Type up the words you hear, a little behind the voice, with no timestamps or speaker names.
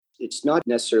it's not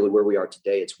necessarily where we are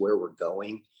today. It's where we're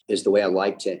going is the way I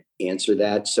like to answer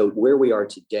that. So where we are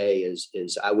today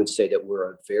is I would say that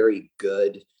we're a very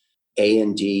good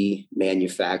A&D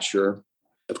manufacturer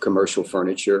of commercial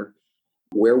furniture.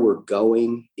 Where we're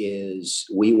going is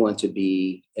we want to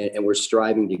be, and we're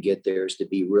striving to get there, is to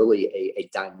be really a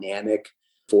dynamic,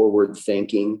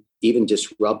 forward-thinking, even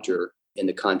disruptor in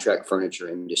the contract furniture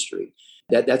industry.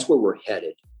 That's where we're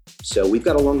headed. So we've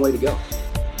got a long way to go.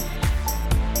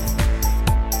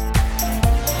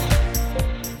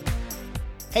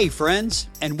 Hey friends,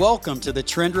 and welcome to the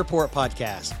Trend Report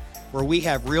podcast, where we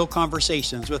have real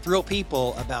conversations with real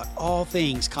people about all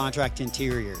things contract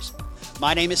interiors.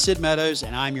 My name is Sid Meadows,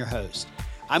 and I'm your host.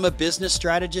 I'm a business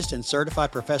strategist and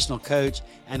certified professional coach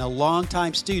and a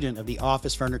longtime student of the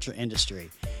office furniture industry.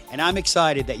 And I'm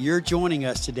excited that you're joining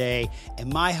us today,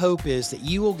 and my hope is that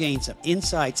you will gain some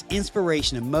insights,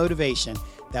 inspiration, and motivation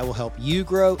that will help you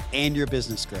grow and your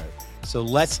business grow. So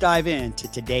let's dive into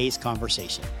today's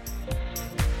conversation.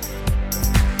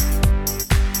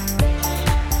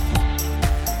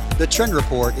 The Trend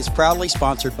Report is proudly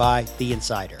sponsored by The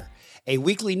Insider, a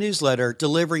weekly newsletter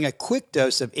delivering a quick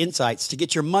dose of insights to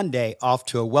get your Monday off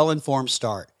to a well-informed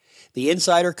start. The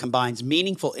Insider combines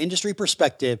meaningful industry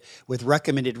perspective with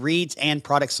recommended reads and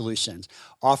product solutions,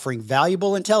 offering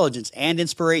valuable intelligence and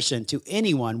inspiration to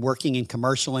anyone working in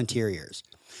commercial interiors.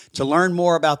 To learn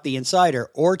more about The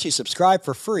Insider or to subscribe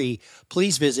for free,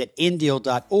 please visit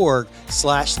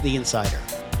ndeal.org/The Insider.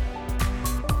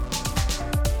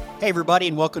 Hey, everybody,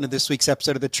 and welcome to this week's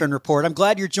episode of the Trend Report. I'm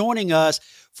glad you're joining us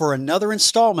for another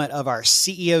installment of our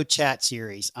CEO Chat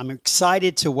series. I'm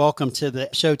excited to welcome to the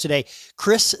show today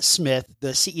Chris Smith,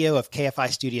 the CEO of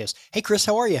KFI Studios. Hey, Chris,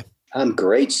 how are you? I'm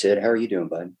great, Sid. How are you doing,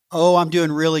 bud? Oh, I'm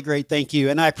doing really great. Thank you.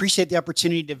 And I appreciate the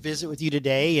opportunity to visit with you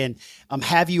today and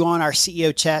have you on our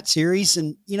CEO Chat series.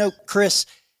 And, you know, Chris,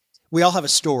 we all have a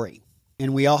story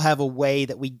and we all have a way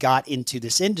that we got into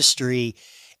this industry.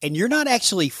 And you're not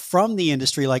actually from the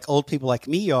industry like old people like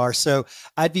me are. So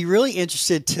I'd be really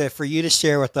interested for you to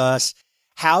share with us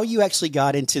how you actually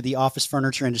got into the office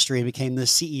furniture industry and became the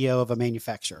CEO of a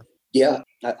manufacturer. Yeah,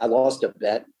 I lost a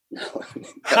bet.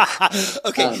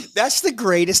 Okay, that's the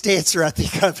greatest answer I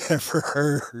think I've ever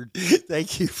heard.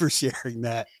 Thank you for sharing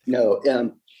that. No,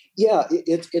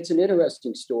 it's an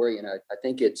interesting story. And I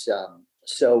think it's,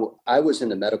 so I was in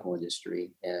the medical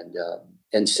industry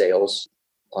and sales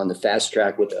on the fast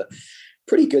track with a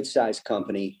pretty good sized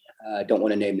company. I don't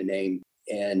want to name the name.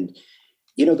 And,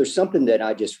 you know, there's something that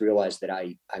I just realized that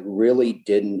I really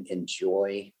didn't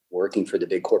enjoy working for the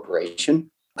big corporation.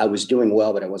 I was doing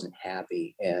well, but I wasn't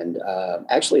happy. And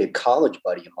actually a college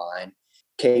buddy of mine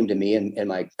came to me and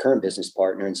my current business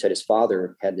partner and said his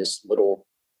father had this little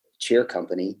chair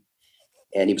company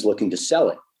and he was looking to sell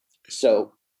it.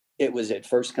 So it was at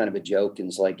first kind of a joke and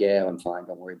it's like, yeah, I'm fine.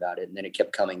 Don't worry about it. And then it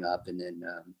kept coming up. And then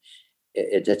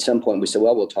at some point we said,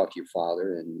 well, we'll talk to your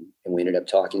father. And we ended up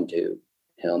talking to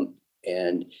him.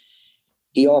 And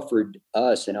he offered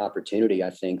us an opportunity.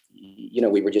 I think, you know,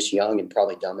 we were just young and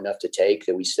probably dumb enough to take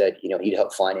that. We said, you know, he'd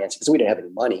help finance because we didn't have any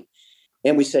money.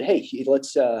 And we said, hey,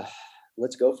 let's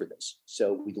go for this.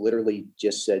 So we literally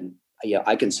just said, yeah,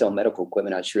 I can sell medical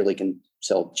equipment. I surely can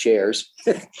sell chairs.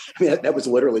 I mean, that was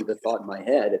literally the thought in my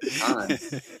head at the time.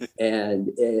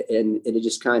 and it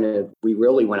just kind of, we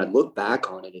really, when I look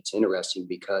back on it, it's interesting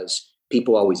because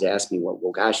people always ask me,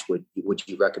 well gosh, would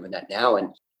you recommend that now?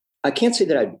 And I can't say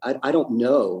that I don't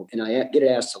know. And I get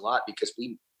asked a lot because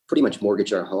we pretty much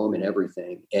mortgage our home and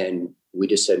everything. And we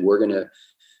just said, we're going to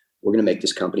make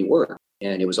this company work.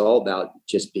 And it was all about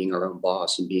just being our own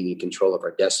boss and being in control of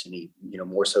our destiny, you know,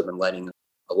 more so than letting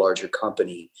a larger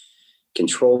company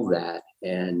control that.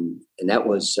 And that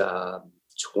was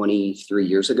 23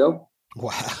 years ago.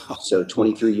 Wow. So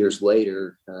 23 years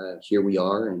later, here we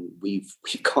are, and we've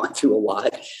gone through a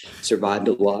lot, survived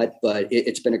a lot, but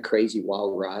it's been a crazy,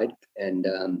 wild ride. And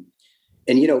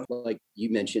you know, like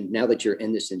you mentioned, now that you're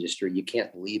in this industry, you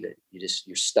can't leave it.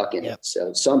 You're stuck in it.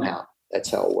 So somehow that's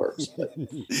how it works. But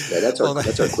yeah, that's our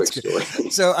quick story.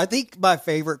 So I think my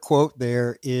favorite quote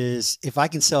there is, if I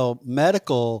can sell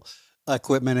medical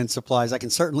equipment and supplies, I can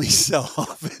certainly sell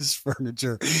office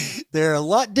furniture. They're a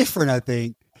lot different, I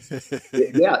think.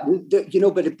 Yeah, you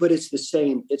know, but it's the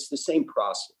same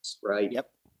process, right? Yep.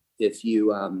 If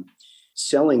you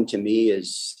selling to me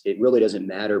it really doesn't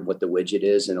matter what the widget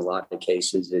is. In a lot of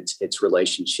cases, it's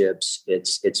relationships.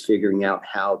 It's figuring out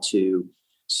how to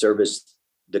service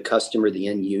the customer, the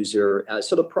end user.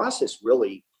 So the process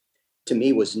really, to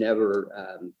me, was never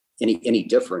any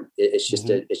different. It's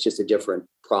just a different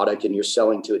product, and you're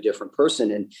selling to a different person.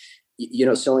 And you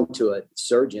know, selling to a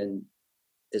surgeon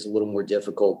is a little more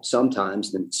difficult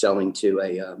sometimes than selling to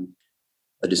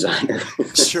a designer.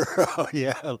 Sure. Oh,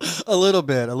 yeah. A little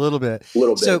bit. A little bit.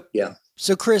 Yeah.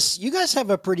 So Chris, you guys have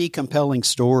a pretty compelling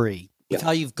story of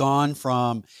how you've gone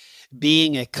from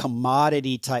being a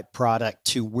commodity type product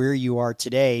to where you are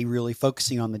today, really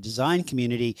focusing on the design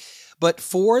community. But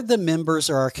for the members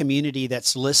of our community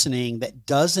that's listening that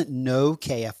doesn't know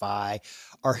KFI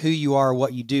or who you are,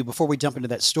 what you do, before we jump into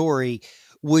that story,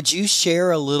 would you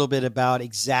share a little bit about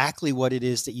exactly what it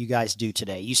is that you guys do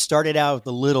today? You started out with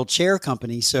the little chair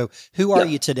company. So who are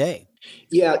you today?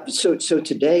 Yeah. So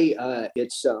today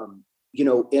it's,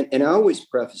 and I always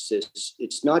preface this,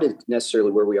 it's not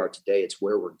necessarily where we are today, it's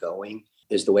where we're going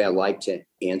is the way I like to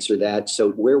answer that.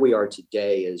 So where we are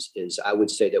today is I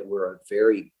would say that we're a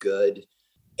very good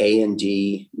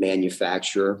A&D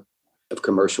manufacturer of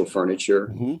commercial furniture.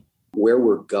 Mm-hmm. Where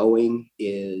we're going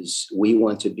is we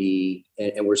want to be,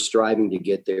 and we're striving to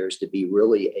get there, is to be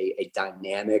really a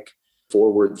dynamic,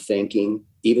 forward-thinking,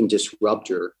 even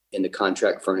disruptor in the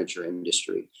contract furniture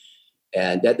industry.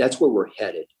 And that's where we're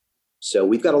headed. So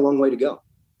we've got a long way to go.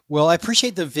 Well, I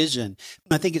appreciate the vision.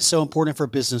 I think it's so important for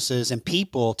businesses and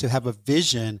people to have a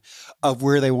vision of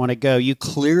where they want to go. You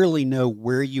clearly know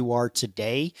where you are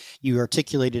today. You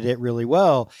articulated it really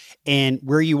well. And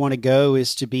where you want to go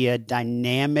is to be a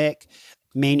dynamic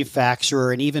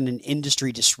manufacturer and even an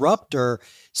industry disruptor.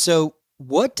 So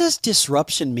what does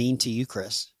disruption mean to you,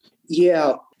 Chris?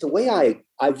 Yeah, the way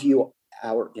I view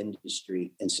our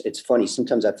industry, and it's funny,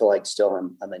 sometimes I feel like still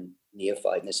I'm a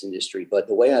neophyte in this industry, but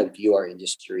the way I view our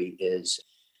industry is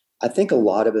I think a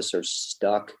lot of us are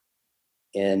stuck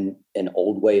in an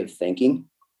old way of thinking,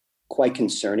 quite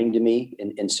concerning to me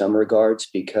in some regards,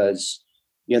 because,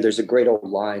 there's a great old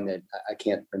line that I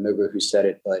can't remember who said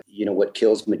it, but, what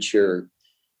kills mature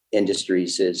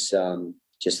industries is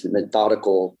just the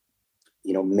methodical,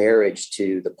 marriage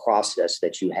to the process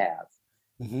that you have.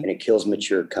 Mm-hmm. And it kills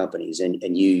mature companies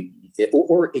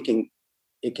or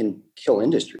it can kill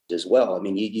industries as well. I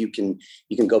mean, you can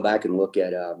go back and look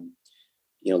at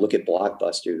look at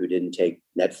Blockbuster, who didn't take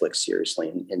Netflix seriously,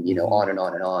 and mm-hmm. on and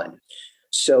on and on.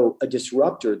 So a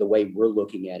disruptor, the way we're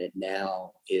looking at it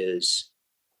now, is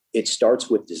it starts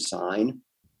with design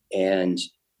and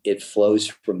it flows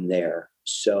from there.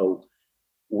 So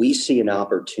we see an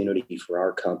opportunity for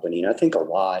our company, and I think a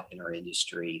lot in our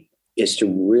industry, is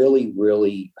to really,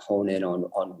 really hone in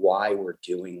on why we're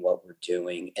doing what we're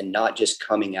doing and not just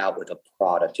coming out with a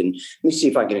product. And let me see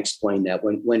if I can explain that.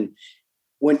 When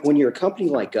you're a company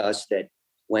like us that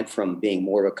went from being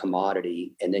more of a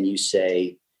commodity, and then you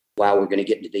say, wow, we're going to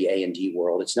get into the A&D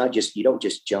world. It's not just, you don't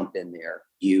just jump in there.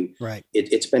 Right.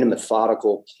 It's been a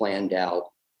methodical, planned out,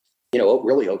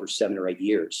 really over 7 or 8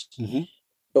 years. Mm-hmm.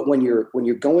 But when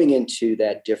you're going into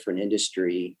that different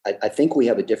industry, I think we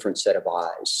have a different set of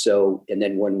eyes. So, and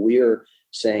then when we're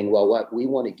saying, well, what we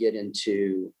want to get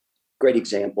into, great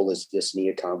example is this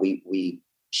Neocon. We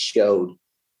showed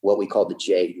what we call the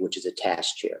Jade, which is a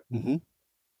task chair. Mm-hmm.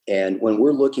 And when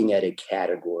we're looking at a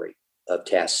category of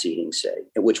task seating, say,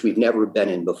 which we've never been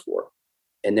in before,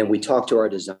 and then we talk to our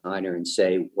designer and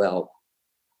say, well,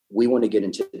 we want to get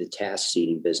into the task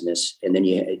seating business, and then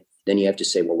you have to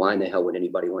say, well, why in the hell would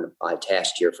anybody want to buy a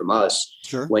task chair from us?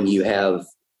 Sure. When you have,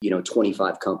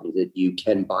 25 companies that you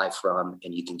can buy from,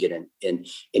 and you can get in and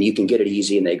you can get it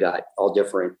easy, and they got all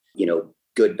different,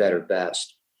 good, better,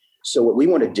 best. So what we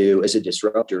want to do as a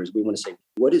disruptor is we want to say,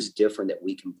 what is different that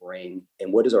we can bring,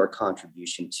 and what is our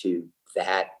contribution to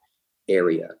that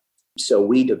area? So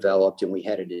we developed, and we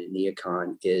had it at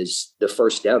Neocon, is the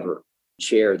first ever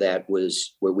chair that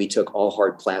was where we took all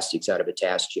hard plastics out of a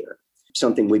task chair.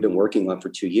 Something we've been working on for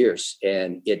 2 years.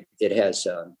 And it has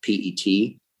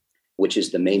PET, which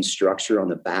is the main structure on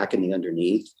the back and the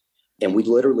underneath. And we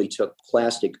literally took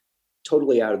plastic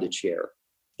totally out of the chair.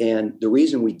 And the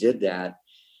reason we did that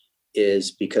is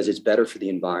because it's better for the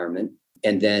environment.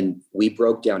 And then we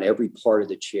broke down every part of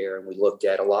the chair, and we looked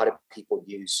at, a lot of people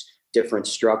use different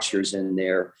structures in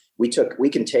there. We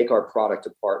can take our product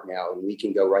apart now, and we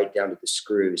can go right down to the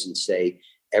screws and say,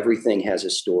 everything has a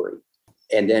story.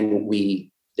 And then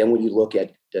when you look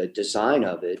at the design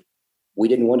of it, we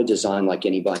didn't want to design like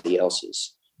anybody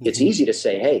else's. Mm-hmm. It's easy to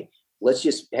say, hey, let's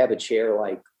just have a chair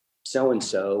like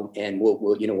so-and-so, and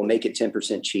we'll make it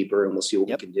 10% cheaper, and we'll see what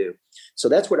we can do. So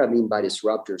that's what I mean by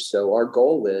disruptor. So our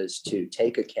goal is to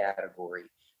take a category,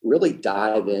 really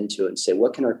dive into it and say,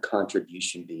 what can our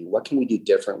contribution be? What can we do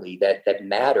differently that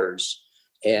matters?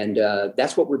 And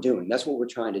that's what we're doing. That's what we're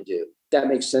trying to do. That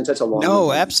makes sense. That's a long.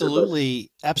 No,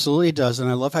 absolutely. Absolutely it does. And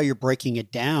I love how you're breaking it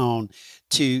down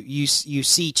to you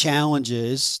see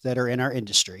challenges that are in our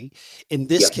industry. In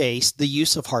this case, the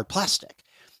use of hard plastic.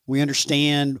 We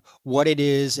understand what it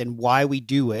is and why we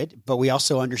do it, but we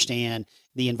also understand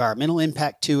the environmental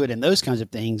impact to it and those kinds of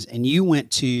things. And you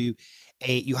went to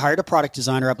you hired a product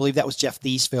designer. I believe that was Jeff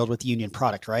Thiesfeld with Union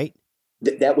Product, right?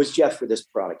 That was Jeff for this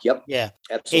product. Yep. Yeah.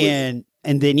 Absolutely.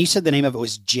 And then you said the name of it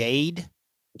was Jade.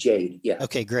 Jade. Yeah.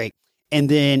 Okay, great. And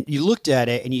then you looked at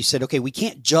it and you said, okay, we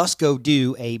can't just go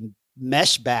do a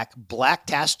mesh back black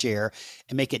task chair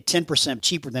and make it 10%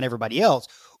 cheaper than everybody else.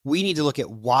 We need to look at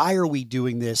why are we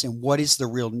doing this and what is the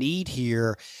real need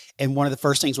here. And one of the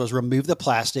first things was remove the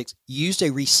plastics, used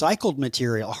a recycled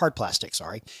material, a hard plastic,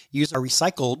 use a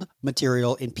recycled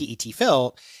material in PET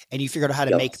felt. And you figured out how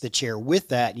to make the chair with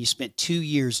that. And you spent 2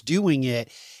 years doing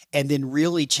it and then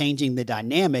really changing the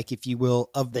dynamic, if you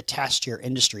will, of the task chair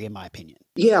industry, in my opinion.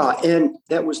 Yeah. And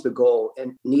that was the goal.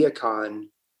 And NeoCon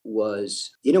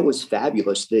was, it was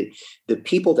fabulous. The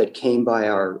people that came by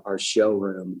our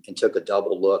showroom and took a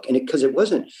double look, and because it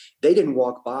wasn't, they didn't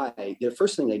walk by. The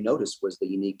first thing they noticed was the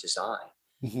unique design,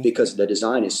 because the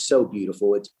design is so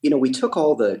beautiful. It's, we took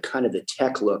all the kind of the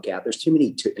tech look out. There's too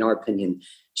many, in our opinion,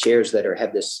 chairs that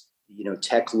have this,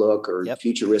 tech look or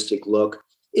futuristic look.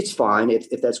 It's fine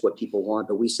if that's what people want.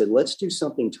 But we said, let's do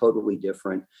something totally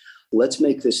different. Let's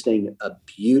make this thing a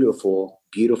beautiful,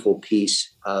 beautiful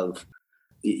piece of,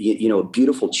 a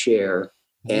beautiful chair.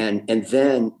 And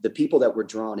then the people that were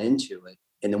drawn into it.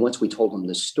 And then once we told them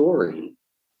the story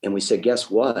and we said, guess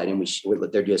what? And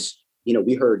they're just,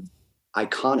 we heard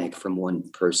iconic from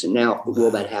one person. Now,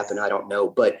 will that happen? I don't know,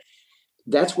 but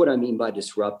that's what I mean by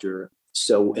disruptor.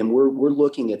 So, and we're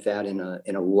looking at that in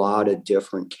a lot of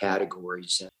different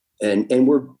categories, and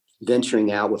we're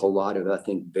venturing out with a lot of, I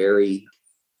think, very,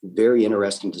 very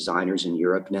interesting designers in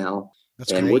Europe now.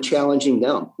 That's and great. We're challenging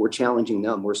them.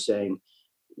 We're saying,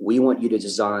 we want you to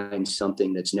design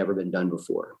something that's never been done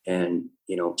before. And,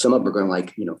 some of them are going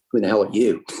like, who the hell are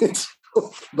you?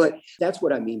 But that's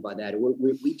what I mean by that.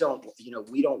 We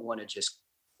don't want to just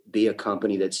be a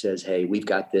company that says, hey, we've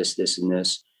got this, this, and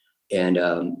this. And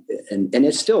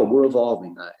it's still, we're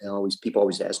evolving. People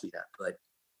always ask me that,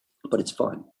 but it's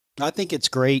fun. I think it's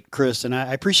great, Chris. And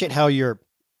I appreciate how you're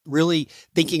really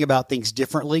thinking about things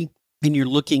differently. And you're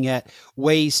looking at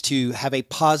ways to have a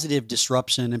positive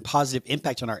disruption and positive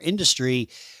impact on our industry,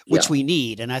 which we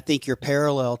need. And I think your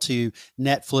parallel to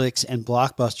Netflix and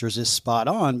Blockbusters is spot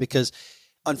on, because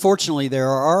unfortunately,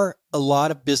 there are a lot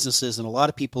of businesses and a lot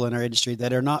of people in our industry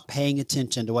that are not paying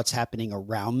attention to what's happening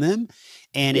around them.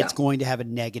 And it's going to have a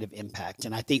negative impact.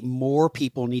 And I think more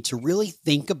people need to really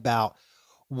think about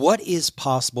what is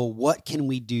possible, what can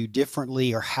we do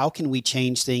differently, or how can we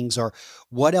change things, or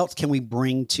what else can we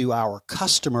bring to our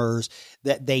customers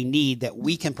that they need that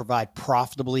we can provide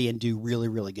profitably and do really,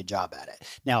 really good job at it.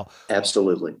 Now,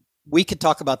 absolutely. We could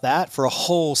talk about that for a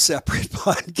whole separate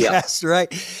podcast,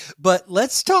 right? But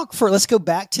let's go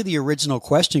back to the original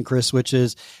question, Chris, which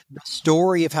is the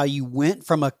story of how you went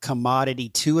from a commodity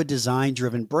to a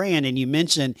design-driven brand. And you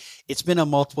mentioned it's been a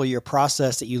multiple-year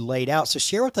process that you laid out. So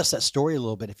share with us that story a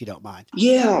little bit, if you don't mind.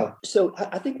 Yeah. So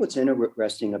I think what's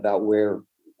interesting about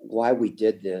why we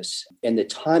did this and the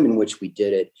time in which we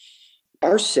did it,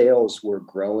 our sales were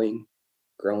growing.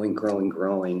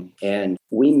 And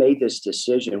we made this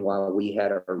decision while we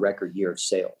had our record year of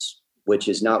sales, which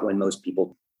is not when most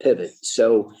people pivot.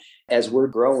 So as we're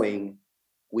growing,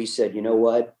 we said, you know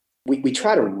what, we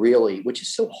try to really, which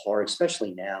is so hard,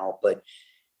 especially now, but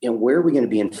where are we going to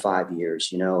be in 5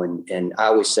 years? And I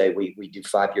always say we do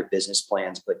 5-year business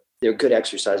plans, but they're good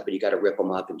exercise, but you got to rip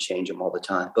them up and change them all the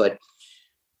time. But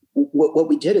what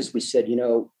we did is we said,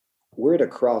 we're at a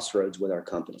crossroads with our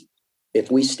company. If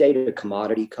we stayed a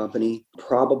commodity company,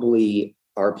 probably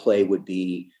our play would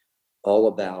be all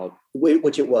about,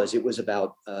 which it was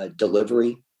about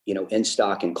delivery, in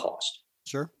stock and cost.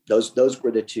 Sure. Those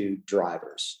were the two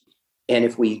drivers. And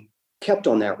if we kept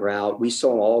on that route, we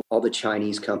saw all the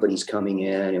Chinese companies coming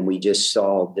in, and we just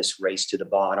saw this race to the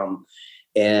bottom.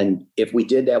 And if we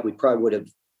did that, we probably would have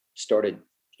started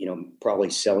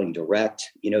probably selling direct,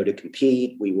 to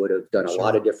compete. We would have done a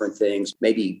lot of different things,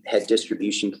 maybe had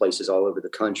distribution places all over the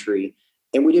country.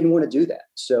 And we didn't want to do that.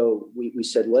 So we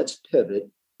said, let's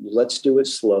pivot, let's do it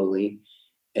slowly,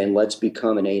 and let's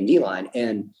become an A&D line.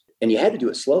 And you had to do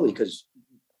it slowly because,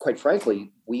 quite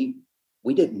frankly, we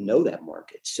didn't know that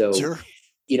market. So,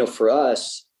 for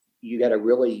us, you got to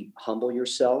really humble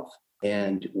yourself.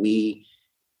 And we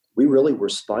really were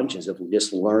sponges of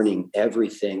just learning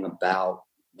everything about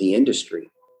the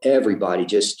industry, everybody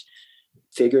just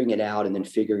figuring it out and then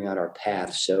figuring out our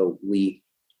path. So we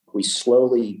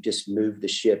slowly just moved the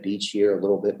ship each year, a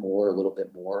little bit more,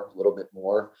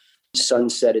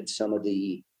 sunsetted some of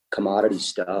the commodity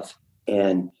stuff.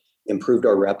 And improved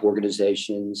our rep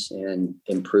organizations and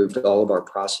improved all of our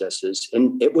processes.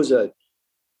 And it was a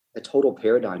total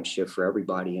paradigm shift for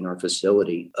everybody in our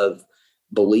facility of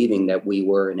believing that we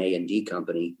were an A&D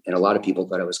company. And a lot of people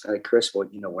thought I was kind of, Chris, well,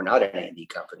 we're not an A&D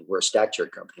company. We're a stack chair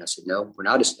company. I said, no, we're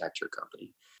not a stack chair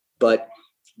company. But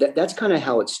that's kind of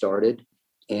how it started.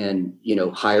 And,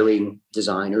 hiring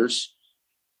designers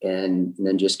and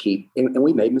then just and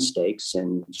we made mistakes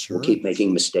and Sure. We'll keep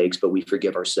making mistakes, but we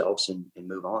forgive ourselves and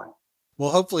move on.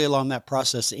 Well, hopefully along that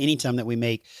process, anytime that we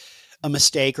make a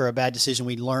mistake or a bad decision,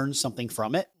 we learn something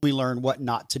from it. We learn what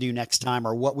not to do next time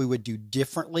or what we would do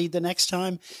differently the next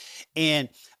time. And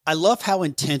I love how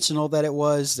intentional that it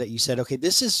was that you said, okay,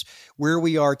 this is where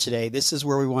we are today. This is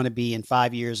where we want to be in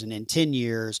 5 years and in 10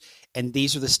 years. And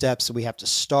these are the steps that we have to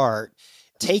start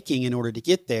taking in order to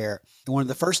get there. And one of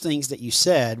the first things that you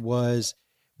said was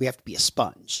we have to be a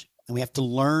sponge and we have to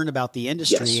learn about the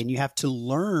industry. Yes. And you have to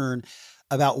learn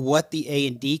about what the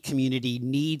A&D community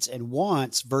needs and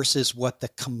wants versus what the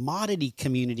commodity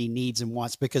community needs and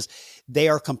wants, because they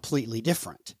are completely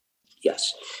different.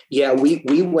 Yes. Yeah.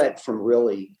 We went from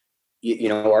really,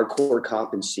 our core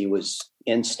competency was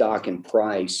in stock and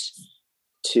price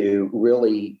to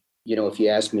really, if you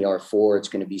ask me R4, it's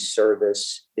going to be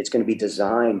service. It's going to be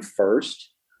design first,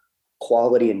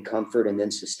 quality and comfort, and then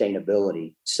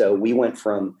sustainability. So we went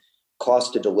from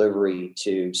cost to delivery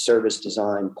to service,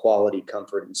 design, quality,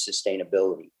 comfort, and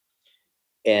sustainability.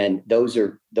 And those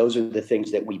are the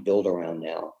things that we build around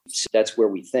now. So that's where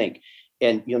we think.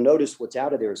 And you'll notice what's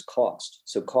out of there is cost.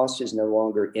 So cost is no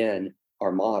longer in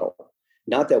our model.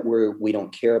 Not that we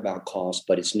don't care about cost,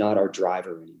 but it's not our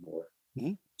driver anymore.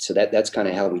 Mm-hmm. So that's kind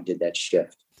of how we did that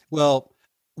shift. Well,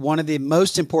 one of the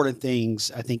most important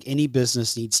things I think any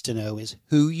business needs to know is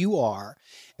who you are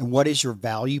and what is your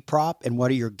value prop and what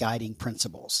are your guiding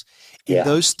principles. And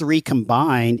those three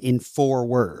combined in 4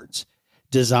 words: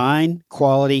 design,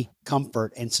 quality,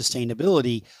 comfort, and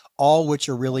sustainability, all which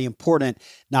are really important,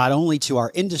 not only to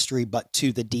our industry, but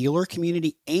to the dealer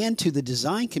community and to the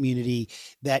design community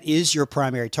that is your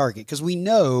primary target. Because we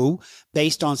know,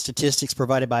 based on statistics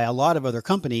provided by a lot of other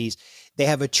companies, they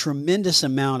have a tremendous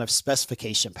amount of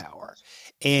specification power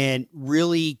and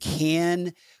really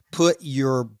can put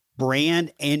your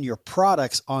brand and your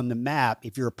products on the map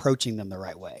if you're approaching them the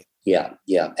right way. Yeah,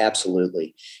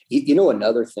 absolutely.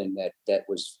 Another thing that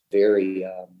was very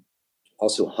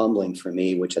also humbling for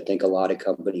me, which I think a lot of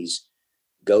companies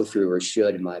go through or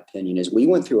should, in my opinion, is we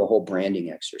went through a whole branding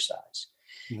exercise.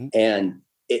 Mm-hmm. And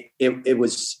it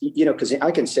was, because I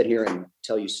can sit here and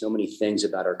tell you so many things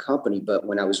about our company, but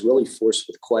when I was really forced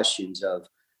with questions of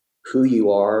who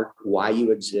you are, why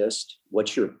you exist,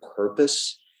 what's your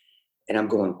purpose, and I'm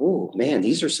going, oh man,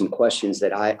 these are some questions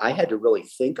that I had to really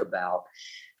think about.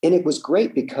 And it was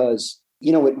great because,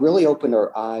 it really opened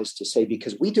our eyes to say,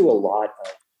 because we do a lot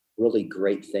of really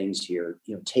great things here,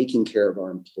 taking care of our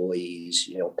employees,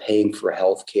 paying for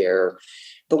healthcare,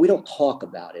 but we don't talk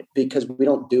about it because we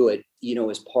don't do it,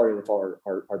 as part of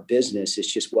our business.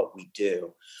 It's just what we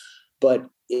do. But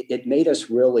it made us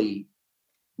really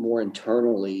more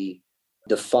internally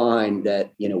define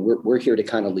that, we're here to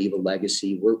kind of leave a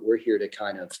legacy. We're here to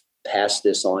kind of pass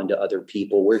this on to other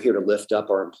people. We're here to lift up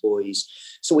our employees.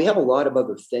 So we have a lot of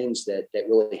other things that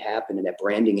really happen in that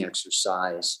branding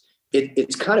exercise.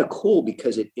 It's kind of cool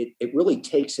because it really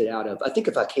takes it out of, I think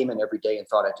if I came in every day and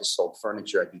thought I just sold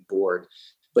furniture, I'd be bored.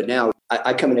 But now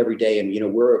I come in every day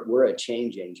and, we're a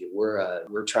change agent.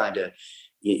 We're trying to,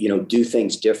 do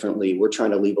things differently. We're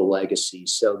trying to leave a legacy.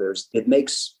 So it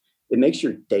makes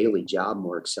your daily job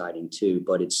more exciting too,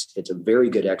 but it's a very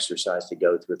good exercise to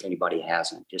go through if anybody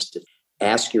hasn't, just to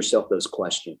ask yourself those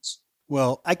questions.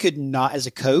 Well, I could not, as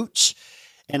a coach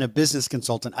and a business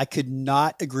consultant, I could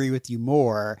not agree with you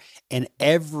more. And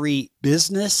every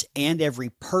business and every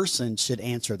person should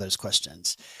answer those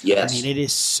questions. Yes. I mean, it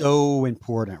is so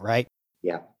important, right?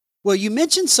 Yeah. Well, you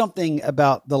mentioned something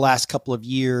about the last couple of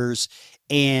years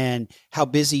and how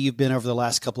busy you've been over the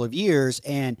last couple of years.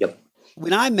 And yep.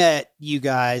 When I met you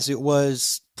guys, it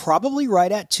was probably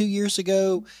right at 2 years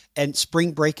ago, and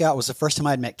Spring Breakout was the first time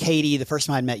I'd met Katie, the first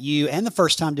time I'd met you, and the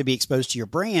first time to be exposed to your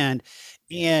brand.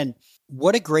 And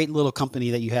what a great little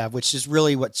company that you have, which is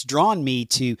really what's drawn me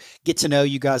to get to know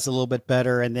you guys a little bit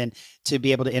better and then to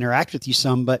be able to interact with you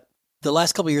some. But the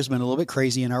last couple of years have been a little bit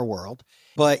crazy in our world,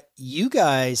 but you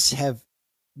guys have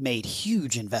made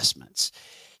huge investments.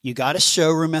 You got a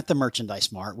showroom at the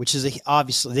Merchandise Mart, which is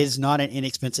obviously, it is not an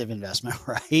inexpensive investment,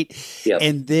 right? Yep.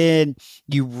 And then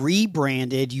you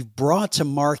rebranded, you've brought to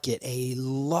market a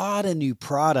lot of new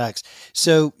products.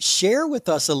 So share with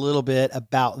us a little bit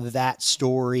about that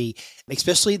story,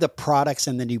 especially the products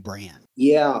and the new brand.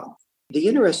 Yeah. The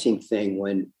interesting thing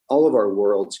when all of our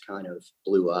worlds kind of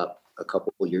blew up a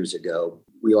couple of years ago,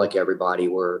 we, like everybody,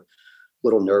 were a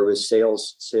little nervous.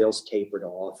 Sales tapered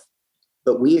off.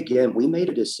 But we made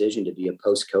a decision to be a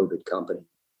post-COVID company.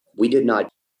 We did not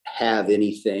have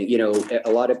anything, a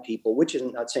lot of people, which is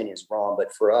not saying is wrong,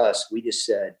 but for us, we just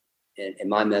said, and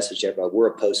my message to everybody, we're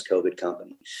a post-COVID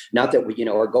company. Not that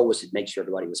our goal was to make sure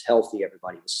everybody was healthy,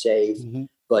 everybody was safe. Mm-hmm.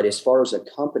 But as far as a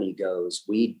company goes,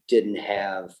 we didn't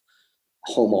have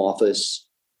home office.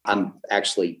 I'm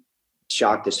actually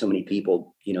shocked that so many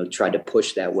people, tried to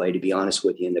push that way, to be honest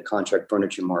with you, in the contract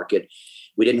furniture market.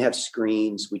 We didn't have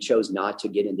screens. We chose not to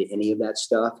get into any of that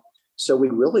stuff. So we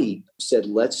really said,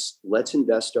 let's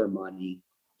invest our money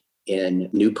in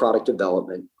new product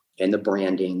development and the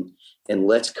branding, and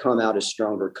let's come out a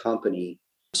stronger company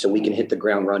so we can hit the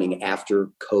ground running after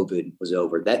COVID was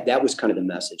over. That was kind of the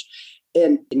message.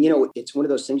 And it's one of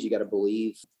those things you got to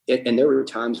believe. And there were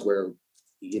times where,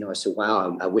 I said,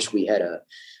 wow, I wish we had a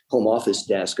home office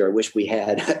desk, or I wish we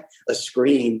had a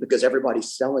screen, because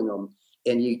everybody's selling them.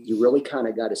 And you really kind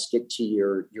of got to stick to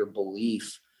your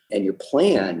belief and your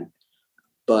plan.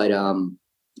 But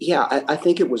I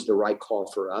think it was the right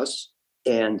call for us.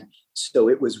 And so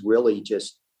it was really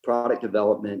just product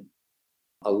development,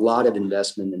 a lot of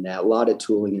investment in that, a lot of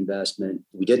tooling investment.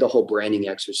 We did the whole branding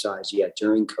exercise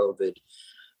during COVID.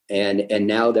 And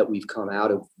now that we've come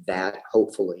out of that,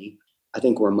 hopefully, I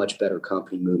think we're a much better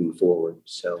company moving forward.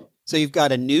 So you've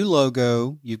got a new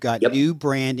logo, you've got Yep. new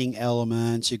branding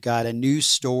elements, you've got a new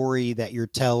story that you're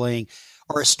telling,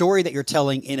 or a story that you're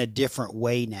telling in a different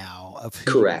way now of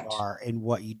who Correct. you are and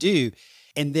what you do.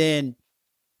 And then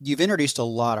you've introduced a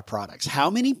lot of products. How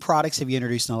many products have you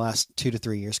introduced in the last 2 to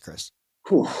 3 years, Chris?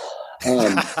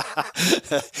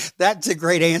 That's a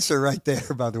great answer right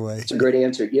there, by the way. It's a great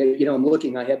answer. Yeah, I'm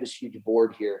looking, I have this huge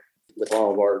board here with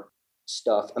all of our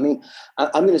stuff. I mean,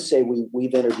 I'm going to say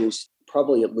we've introduced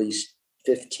probably at least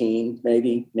 15,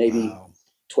 maybe Wow.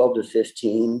 12 to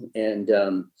 15.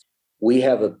 And we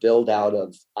have a build out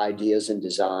of ideas and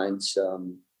designs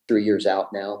 3 years out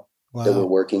now that we're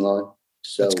working on.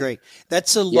 So that's great.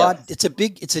 That's a lot.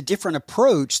 It's a different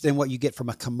approach than what you get from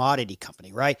a commodity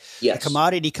company, right? Yes. A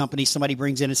commodity company, somebody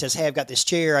brings in and says, hey, I've got this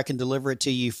chair. I can deliver it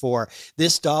to you for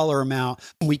this dollar amount.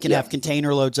 We can have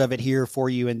container loads of it here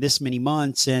for you in this many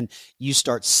months. And you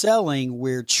start selling,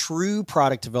 where true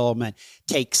product development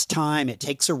takes time. It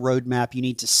takes a roadmap. You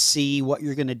need to see what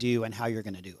you're going to do and how you're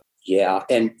going to do it. Yeah.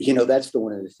 And, that's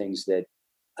one of the things that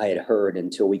I had heard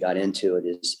until we got into it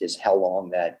is how long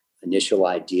that initial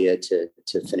idea to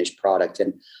finished product.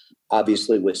 And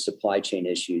obviously with supply chain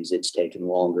issues, it's taken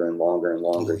longer and longer and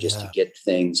longer to get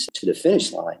things to the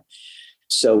finish line.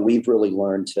 So we've really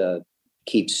learned to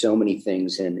keep so many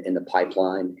things in the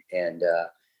pipeline. And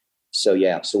so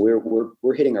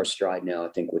we're hitting our stride now, I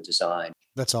think, with design.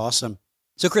 That's awesome.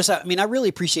 So Chris, I really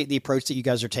appreciate the approach that you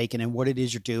guys are taking and what it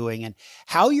is you're doing and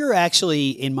how you're actually,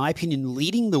 in my opinion,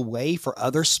 leading the way for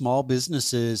other small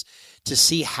businesses to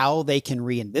see how they can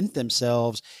reinvent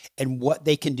themselves and what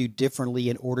they can do differently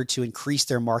in order to increase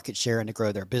their market share and to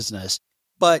grow their business.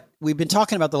 But we've been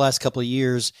talking about the last couple of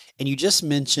years, and you just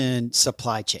mentioned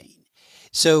supply chain.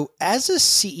 So as a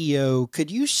CEO, could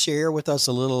you share with us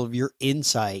a little of your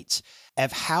insights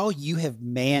of how you have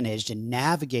managed and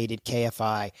navigated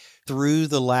KFI through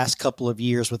the last couple of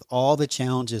years with all the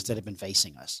challenges that have been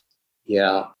facing us?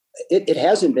 Yeah, it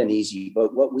hasn't been easy,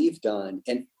 but what we've done,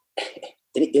 and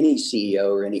any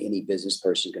CEO or any business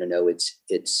person is going to know,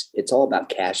 it's all about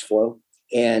cash flow.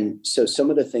 And so some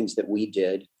of the things that we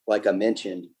did, like I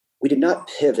mentioned, we did not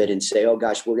pivot and say, oh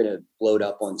gosh, we're going to load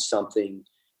up on something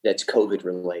that's COVID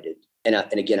related. And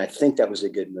again, I think that was a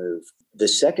good move. The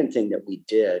second thing that we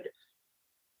did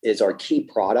is our key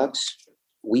products,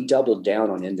 we doubled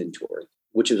down on inventory,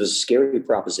 which is a scary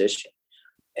proposition.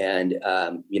 And,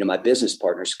 my business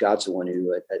partner, Scott's the one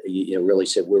who, really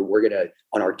said, we're going to,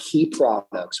 on our key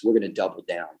products, we're going to double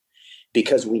down,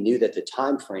 because we knew that the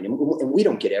time frame, and we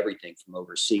don't get everything from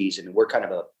overseas. And we're kind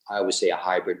of I always say a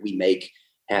hybrid. We make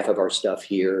half of our stuff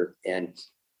here.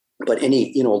 But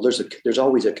there's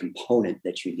always a component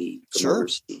that you need from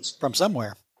overseas. From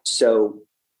somewhere. So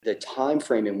the time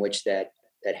frame in which that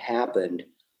happened,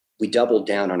 we doubled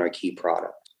down on our key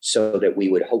product so that we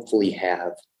would hopefully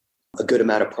have a good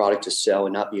amount of product to sell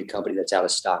and not be a company that's out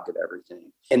of stock of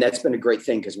everything. And that's been a great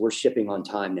thing because we're shipping on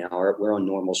time now. We're on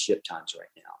normal ship times right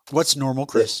now. What's normal,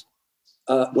 Chris?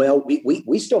 Well,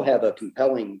 we still have a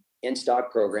compelling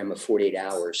in-stock program of 48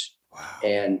 hours. Wow.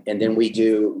 And then we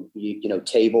do,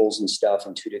 tables and stuff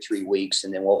in 2 to 3 weeks.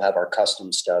 And then we'll have our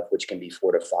custom stuff, which can be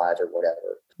 4 to 5 or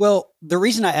whatever. Well, the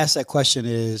reason I asked that question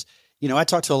is, I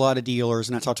talk to a lot of dealers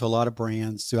and I talk to a lot of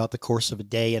brands throughout the course of a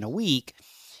day and a week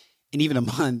and even a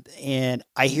month. And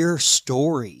I hear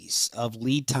stories of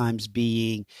lead times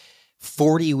being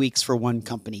 40 weeks for one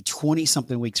company, 20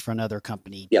 something weeks for another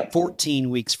company,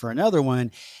 14 weeks for another one.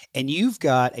 And you've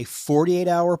got a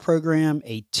 48-hour program,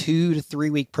 a 2 to 3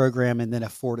 week program, and then a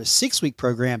 4 to 6 week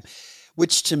program,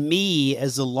 which to me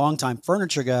as a longtime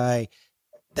furniture guy,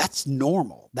 that's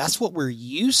normal. That's what we're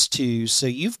used to. So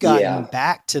you've gotten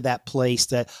back to that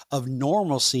place of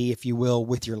normalcy, if you will,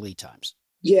 with your lead times.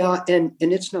 Yeah. And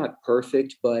it's not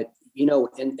perfect, but in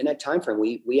that time frame,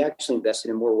 we actually invested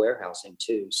in more warehousing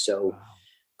too. So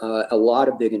a lot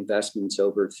of big investments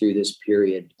over through this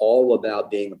period, all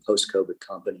about being a post-COVID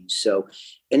company. So,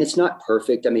 and it's not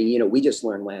perfect. I mean, we just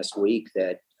learned last week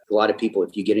that a lot of people,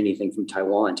 if you get anything from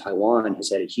Taiwan has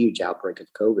had a huge outbreak of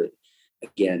COVID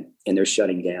again, and they're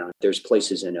shutting down. There's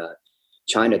places in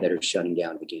China that are shutting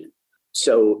down again.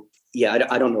 So yeah,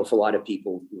 I don't know if a lot of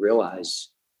people realize,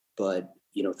 but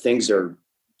things are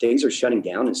shutting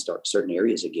down in certain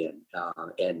areas again.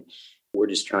 And we're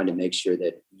just trying to make sure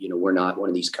that, we're not one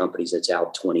of these companies that's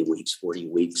out 20 weeks, 40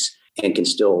 weeks, and can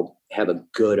still have a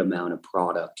good amount of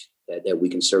product that we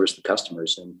can service the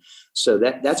customers. And so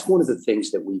that's one of the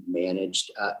things that we've managed.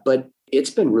 But it's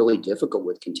been really difficult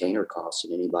with container costs,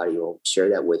 and anybody will share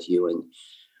that with you. And,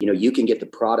 you can get the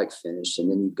product finished, and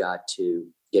then you've got to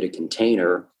get a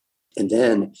container. And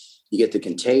then you get the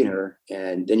container,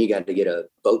 and then you got to get a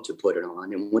boat to put it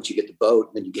on. And once you get the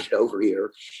boat, then you get it over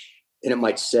here, and it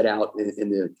might sit out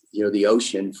in the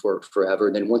ocean for forever.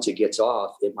 And then once it gets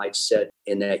off, it might sit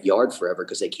in that yard forever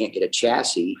because they can't get a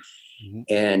chassis. Mm-hmm.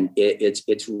 And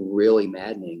it's really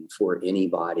maddening for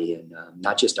anybody, and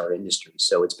not just our industry.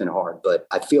 So it's been hard, but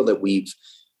I feel that we've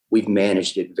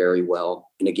managed it very well.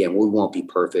 And again, we won't be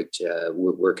perfect.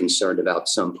 We're concerned about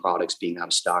some products being out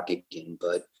of stock again,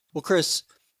 but. Well, Chris,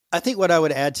 I think what I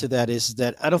would add to that is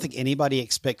that I don't think anybody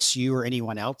expects you or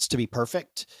anyone else to be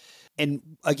perfect. And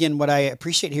again, what I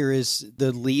appreciate here is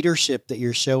the leadership that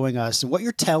you're showing us, and what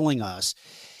you're telling us,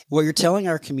 what you're telling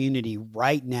our community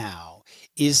right now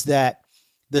is that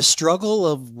the struggle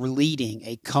of leading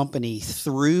a company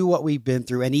through what we've been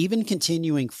through and even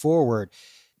continuing forward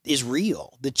is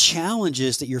real. The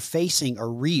challenges that you're facing are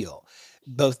real.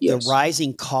 Both the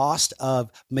rising cost of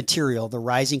material, the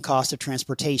rising cost of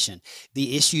transportation,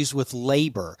 the issues with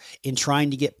labor in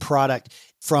trying to get product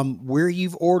from where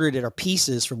you've ordered it, or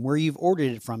pieces from where you've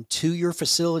ordered it from, to your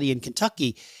facility in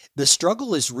Kentucky. The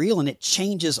struggle is real, and it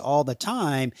changes all the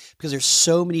time because there's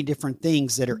so many different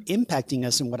things that are impacting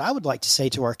us. And what I would like to say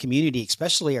to our community,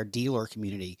 especially our dealer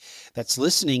community that's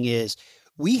listening, is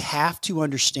we have to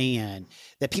understand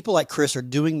that people like Chris are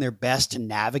doing their best to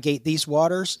navigate these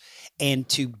waters and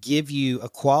to give you a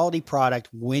quality product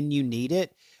when you need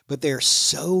it. But there are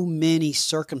so many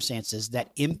circumstances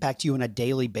that impact you on a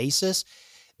daily basis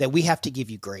that we have to give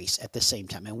you grace at the same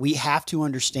time. And we have to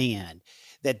understand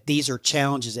that these are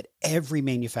challenges that every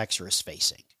manufacturer is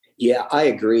facing. Yeah, I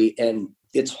agree. And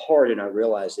it's hard, and I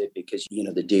realize it because,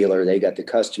 the dealer, they got the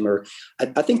customer.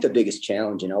 I think the biggest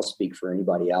challenge, and I'll speak for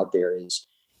anybody out there, is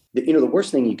that, the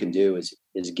worst thing you can do is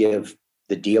give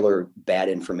the dealer bad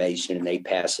information and they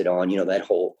pass it on, that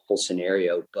whole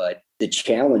scenario. But the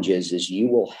challenge is you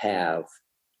will have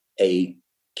a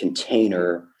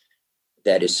container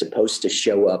that is supposed to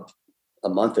show up a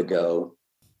month ago,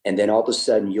 and then all of a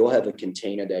sudden you'll have a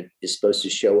container that is supposed to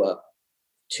show up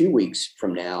 2 weeks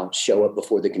from now, show up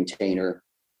before the container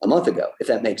a month ago, if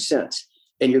that makes sense.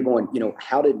 And you're going,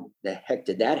 how the heck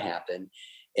did that happen?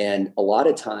 And a lot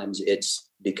of times it's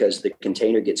because the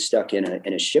container gets stuck in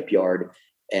a shipyard,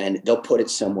 and they'll put it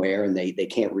somewhere and they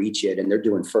can't reach it. And they're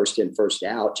doing first in, first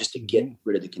out just to get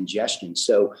rid of the congestion.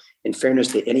 So in fairness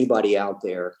to anybody out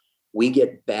there, we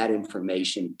get bad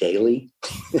information daily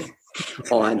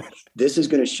on this is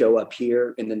going to show up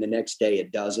here, and then the next day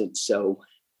it doesn't. So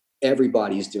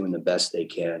everybody's doing the best they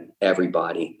can,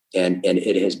 everybody. And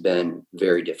it has been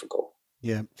very difficult.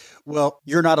 Yeah. Well,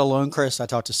 you're not alone, Chris. I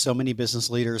talk to so many business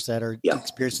leaders that are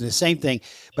experiencing the same thing.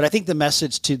 But I think the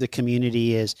message to the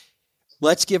community is,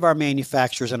 let's give our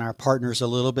manufacturers and our partners a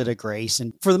little bit of grace.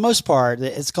 And for the most part,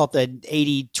 it's called the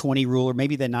 80-20 rule, or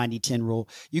maybe the 90-10 rule.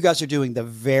 You guys are doing the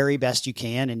very best you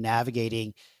can in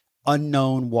navigating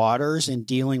unknown waters and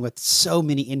dealing with so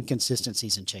many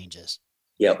inconsistencies and changes.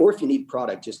 Yeah. Or if you need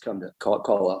product, just come to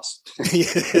call us.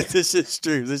 This is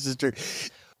true. This is true.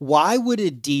 Why would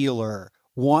a dealer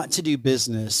want to do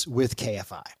business with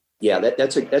KFI? Yeah,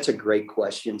 that's a great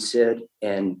question, Sid.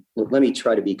 And let me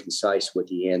try to be concise with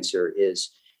the answer is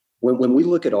when we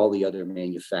look at all the other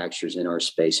manufacturers in our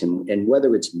space, and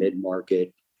whether it's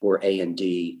mid-market or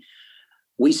A&D,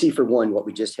 we see, for one, what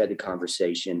we just had the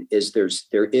conversation is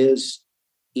there is,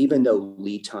 even though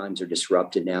lead times are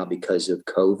disrupted now because of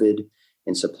COVID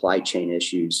and supply chain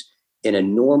issues, in a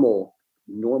normal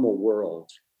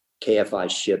world, KFI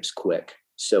ships quick.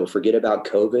 So forget about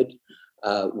COVID.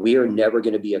 We are never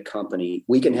going to be a company.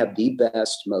 We can have the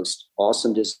best, most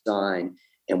awesome design,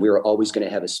 and we're always going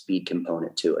to have a speed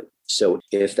component to it. So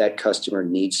if that customer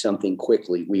needs something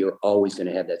quickly, we are always going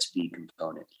to have that speed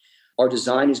component. Our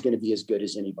design is going to be as good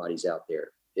as anybody's out there.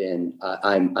 And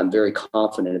I'm very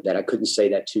confident of that. I couldn't say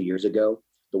that 2 years ago,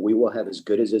 but we will have as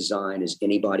good a design as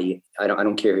anybody. I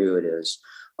don't care who it is.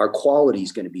 Our quality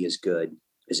is going to be as good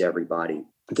as everybody.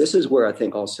 This is where I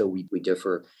think also we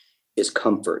differ, is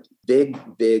comfort.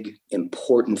 Big,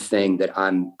 important thing that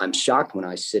I'm shocked when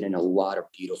I sit in a lot of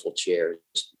beautiful chairs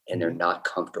and they're not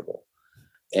comfortable.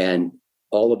 And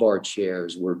all of our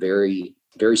chairs, we're very,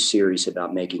 very serious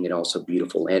about making it also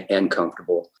beautiful and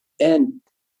comfortable. And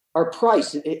our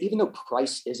price, even though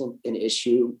price isn't an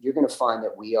issue, you're going to find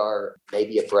that we are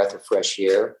maybe a breath of fresh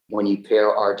air when you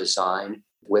pair our design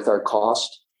with our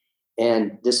cost.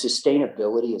 And the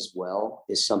sustainability as well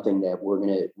is something that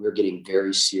we're getting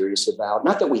very serious about.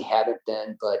 Not that we haven't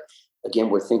been, but again,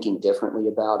 we're thinking differently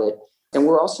about it. And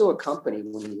we're also a company,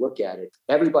 when you look at it,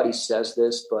 everybody says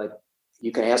this, but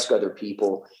you can ask other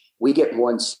people. We get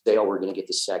one sale, we're going to get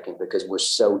the second because we're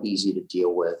so easy to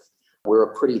deal with. We're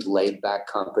a pretty laid back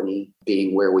company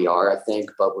being where we are, I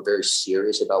think, but we're very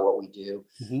serious about what we do.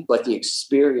 Mm-hmm. But the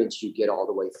experience you get all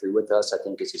the way through with us, I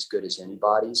think, is as good as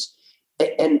anybody's.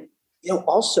 And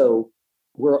also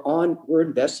we're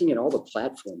investing in all the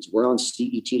platforms. We're on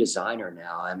CET Designer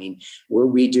now. I mean, we're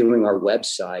redoing our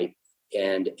website,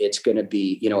 and it's going to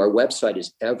be, our website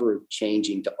is ever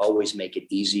changing to always make it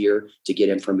easier to get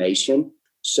information.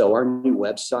 So our new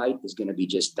website is going to be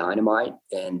just dynamite.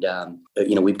 And,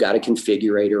 we've got a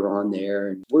configurator on there,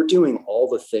 and we're doing all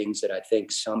the things that I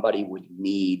think somebody would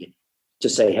need to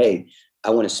say, hey, I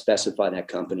want to specify that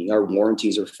company. Our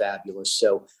warranties are fabulous.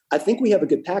 So I think we have a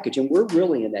good package, and we're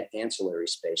really in that ancillary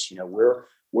space.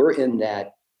 We're in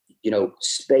that,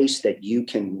 space that you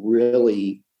can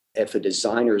really, if a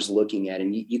designer is looking at,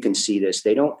 and you can see this,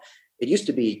 it used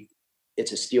to be,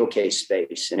 it's a steel case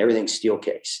space and everything's steel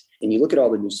case. And you look at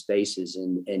all the new spaces,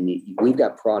 and we've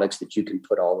got products that you can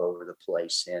put all over the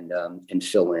place and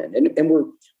fill in. And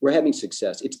we're having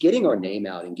success. It's getting our name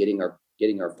out and getting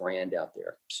our brand out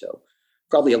there. So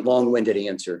probably a long-winded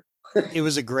answer. It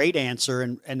was a great answer.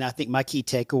 And I think my key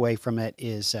takeaway from it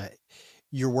is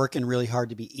you're working really hard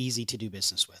to be easy to do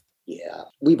business with. Yeah,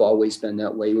 we've always been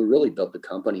that way. We really built the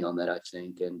company on that, I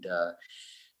think. And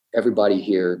everybody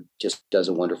here just does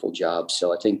a wonderful job.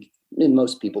 So I think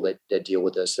most people that deal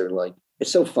with us, they're like,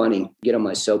 it's so funny, get on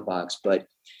my soapbox, but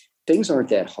things aren't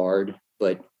that hard.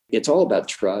 But it's all about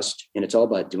trust, and it's all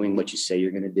about doing what you say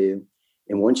you're going to do.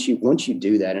 And once you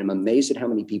do that, and I'm amazed at how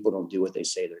many people don't do what they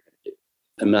say they're going to do.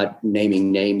 I'm not naming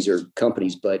names or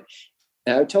companies, but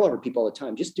I tell our people all the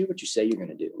time, just do what you say you're going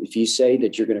to do. If you say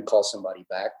that you're going to call somebody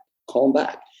back, call them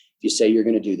back. If you say you're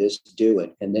going to do this, do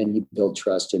it. And then you build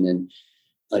trust, and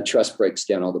then trust breaks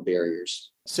down all the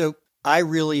barriers. So I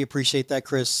really appreciate that,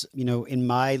 Chris. In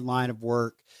my line of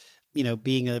work,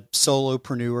 being a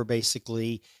solopreneur,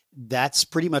 basically, that's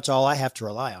pretty much all I have to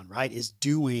rely on, right? Is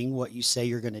doing what you say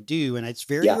you're going to do. And it's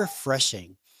very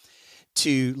refreshing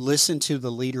to listen to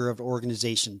the leader of an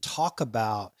organization talk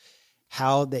about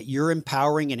how that you're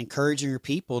empowering and encouraging your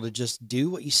people to just do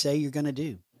what you say you're going to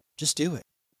do. Just do it.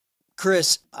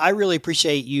 Chris, I really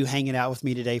appreciate you hanging out with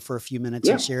me today for a few minutes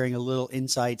and sharing a little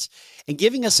insights and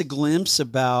giving us a glimpse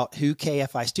about who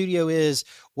KFI Studio is,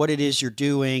 what it is you're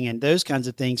doing, and those kinds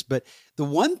of things. But the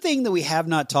one thing that we have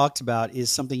not talked about is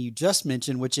something you just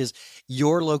mentioned, which is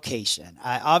your location.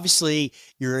 Obviously,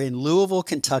 you're in Louisville,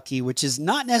 Kentucky, which is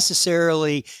not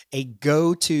necessarily a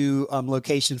go-to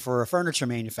location for a furniture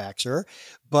manufacturer,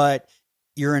 but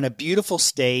you're in a beautiful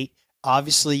state.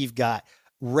 Obviously, you've got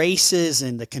races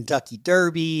and the Kentucky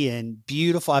Derby and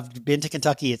beautiful. I've been to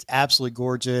Kentucky. It's absolutely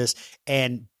gorgeous,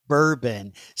 and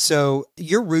bourbon. So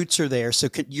your roots are there. So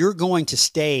you're going to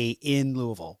stay in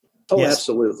Louisville. Oh, yes.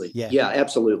 Absolutely. Yeah,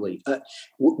 absolutely.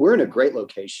 We're in a great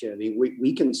location. I mean,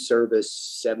 we can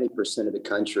service 70% of the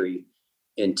country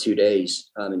in 2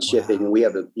 days in shipping. Wow. And we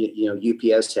have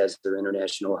UPS has their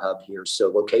international hub here.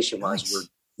 So location wise,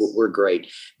 we're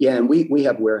great. Yeah. And we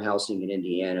have warehousing in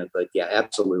Indiana, but yeah,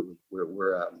 absolutely.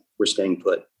 We're staying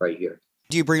put right here.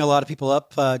 Do you bring a lot of people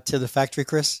up to the factory,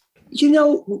 Chris? We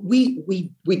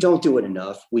don't do it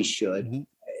enough. We should. Mm-hmm.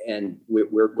 And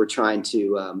we're trying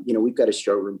to, we've got a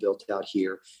showroom built out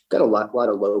here. Got a lot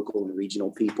of local and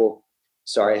regional people.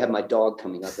 Sorry, I have my dog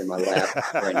coming up in my lap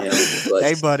right now. But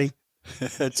hey, buddy.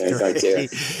 That's great. Right there.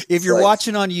 If you're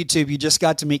watching on YouTube, you just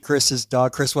got to meet Chris's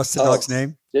dog. Chris, what's the dog's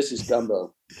name? This is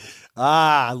Gumbo.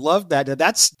 I love that.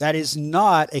 That is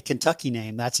not a Kentucky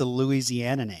name. That's a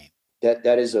Louisiana name.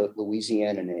 That is a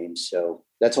Louisiana name. So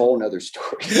that's a whole nother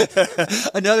story.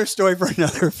 Another story for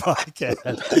another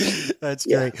podcast. That's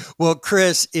great. Well,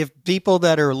 Chris, if people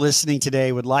that are listening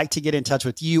today would like to get in touch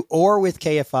with you or with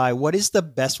KFI, what is the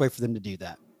best way for them to do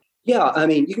that? Yeah, I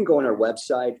mean, you can go on our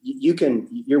website.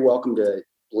 You're welcome to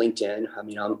LinkedIn. I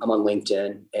mean, I'm on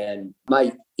LinkedIn, and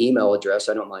my email address,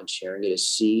 I don't mind sharing it, is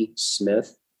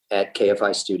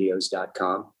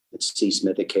csmith@kfistudios.com. It's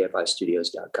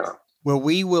csmith@kfistudios.com. Well,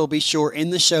 we will be sure in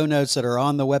the show notes that are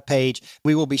on the webpage,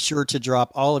 we will be sure to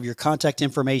drop all of your contact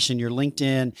information, your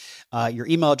LinkedIn, your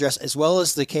email address, as well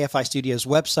as the KFI Studios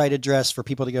website address for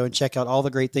people to go and check out all the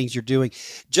great things you're doing.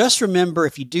 Just remember,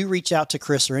 if you do reach out to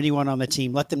Chris or anyone on the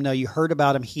team, let them know you heard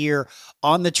about him here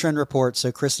on the Trend Report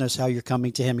so Chris knows how you're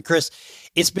coming to him. And Chris,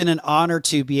 it's been an honor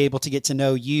to be able to get to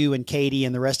know you and Katie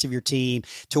and the rest of your team,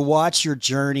 to watch your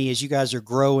journey as you guys are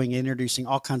growing, introducing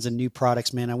all kinds of new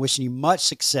products, man. I'm wishing you much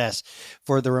success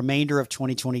for the remainder of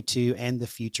 2022 and the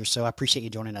future. So I appreciate you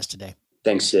joining us today.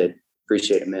 Thanks, Sid.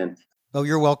 Appreciate it, man. Oh,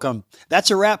 you're welcome. That's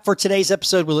a wrap for today's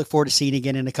episode. We look forward to seeing you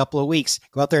again in a couple of weeks.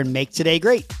 Go out there and make today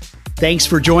great. Thanks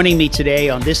for joining me today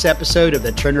on this episode of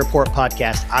the Trend Report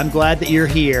podcast. I'm glad that you're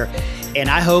here, and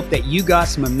I hope that you got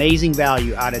some amazing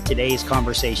value out of today's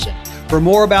conversation. For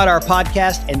more about our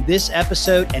podcast and this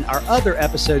episode and our other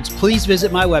episodes, please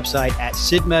visit my website at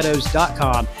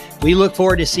sidmeadows.com. We look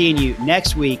forward to seeing you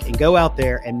next week, and go out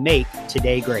there and make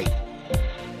today great.